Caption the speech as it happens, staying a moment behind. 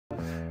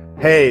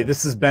Hey,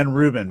 this is Ben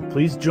Rubin.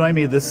 Please join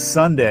me this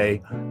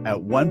Sunday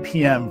at 1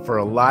 p.m. for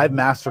a live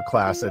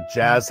masterclass at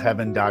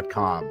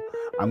JazzHeaven.com.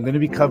 I'm going to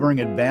be covering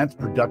advanced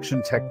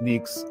production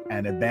techniques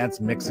and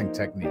advanced mixing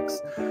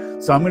techniques.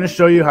 So I'm going to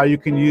show you how you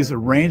can use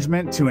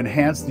arrangement to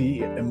enhance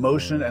the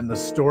emotion and the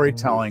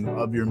storytelling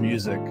of your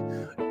music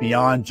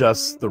beyond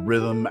just the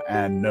rhythm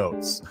and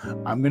notes.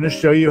 I'm going to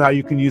show you how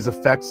you can use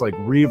effects like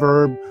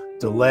reverb,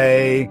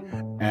 delay,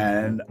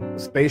 and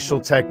spatial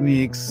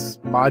techniques,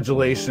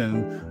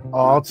 modulation,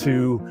 all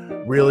to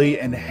really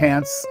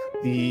enhance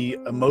the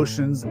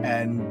emotions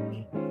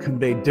and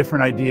convey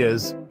different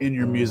ideas in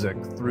your music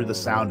through the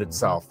sound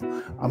itself.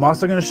 I'm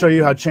also going to show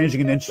you how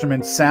changing an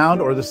instrument's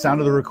sound or the sound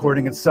of the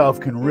recording itself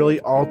can really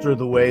alter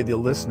the way the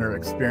listener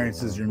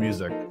experiences your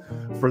music,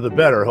 for the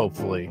better,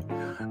 hopefully.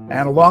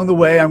 And along the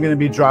way, I'm going to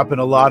be dropping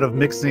a lot of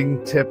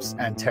mixing tips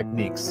and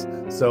techniques.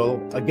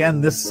 So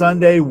again, this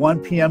Sunday, 1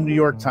 p.m. New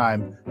York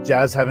time,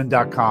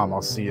 jazzheaven.com.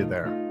 I'll see you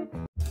there.